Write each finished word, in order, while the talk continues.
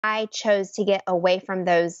I chose to get away from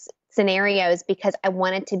those scenarios because I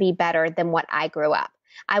wanted to be better than what I grew up.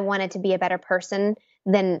 I wanted to be a better person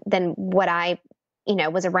than what I,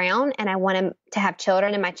 was around. And I wanted to have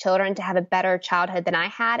children and my children to have a better childhood than I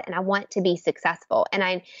had. And I want to be successful. And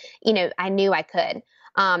I knew I could.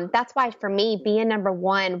 That's why for me, being number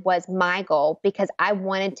one was my goal because I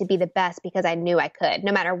wanted to be the best because I knew I could.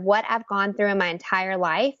 No matter what I've gone through in my entire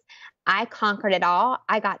life, I conquered it all.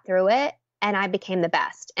 I got through it and I became the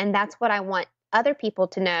best. And that's what I want other people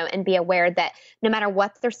to know and be aware that no matter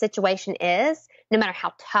what their situation is, no matter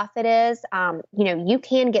how tough it is, you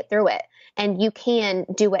can get through it and you can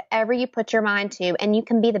do whatever you put your mind to and you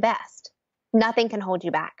can be the best. Nothing can hold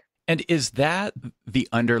you back. And is that the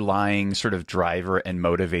underlying sort of driver and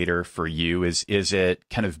motivator for you? Is it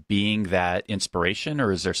kind of being that inspiration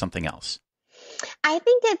or is there something else? I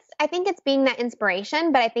think it's being that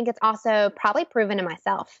inspiration, but I think it's also probably proven to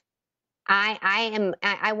myself.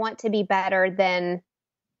 I want to be better than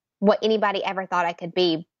what anybody ever thought I could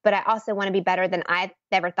be, but I also want to be better than I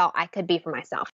ever thought I could be for myself.